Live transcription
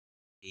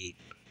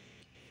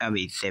I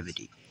mean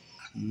 70.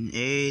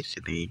 8,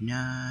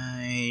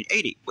 79,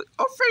 80.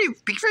 Oh,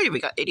 Big Freddy,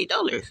 we got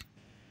 $80.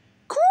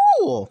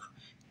 Cool.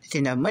 That's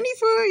enough money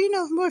for,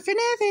 more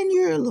FNAF and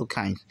your little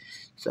kinds.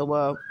 So,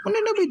 what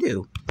did we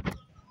do?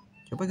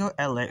 Should we go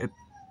LA?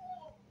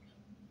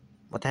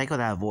 What the heck was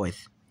that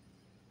voice?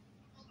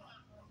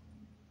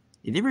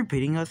 Is it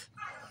repeating us?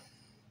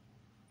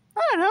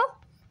 I don't know.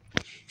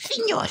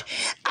 Senor,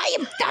 I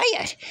am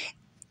tired.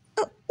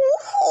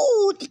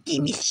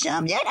 Give me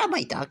some. That are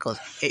my tacos.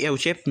 Hey, yo,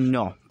 Chip,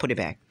 no. Put it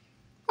back.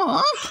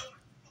 Aw.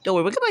 Don't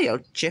worry, we'll get my yo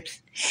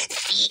chips.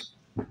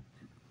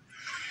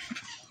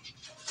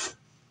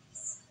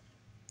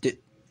 Did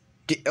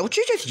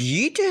Elchie just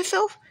yeet to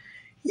herself?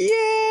 Yeah.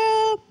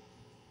 I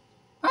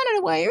don't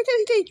know why. Every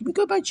time we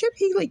go by Chip,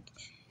 he like,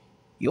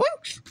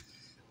 yoinks.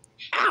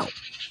 Ow.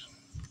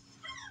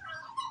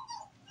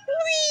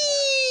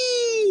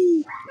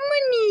 Whee!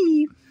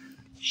 Money.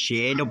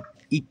 Shit, don't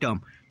eat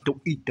them.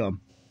 Don't eat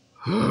them.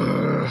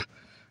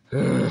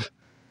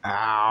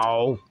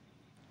 Ow.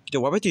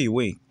 Dude, what do you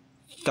wing?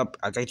 Stop.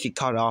 I guess he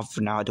cut off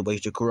now. I have to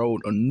wait to grow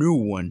a new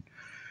one.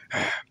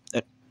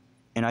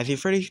 And I see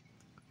Freddy.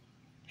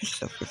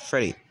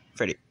 Freddy.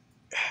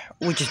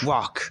 We just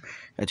walk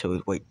until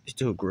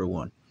it grew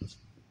one.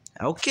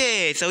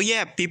 Okay, so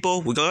yeah,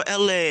 people, we go to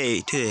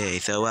LA today.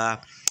 So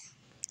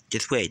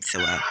just wait. So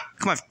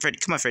come on,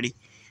 Freddy.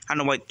 I don't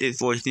know why this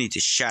voice needs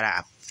to shut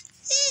up.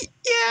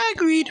 Yeah,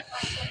 agreed.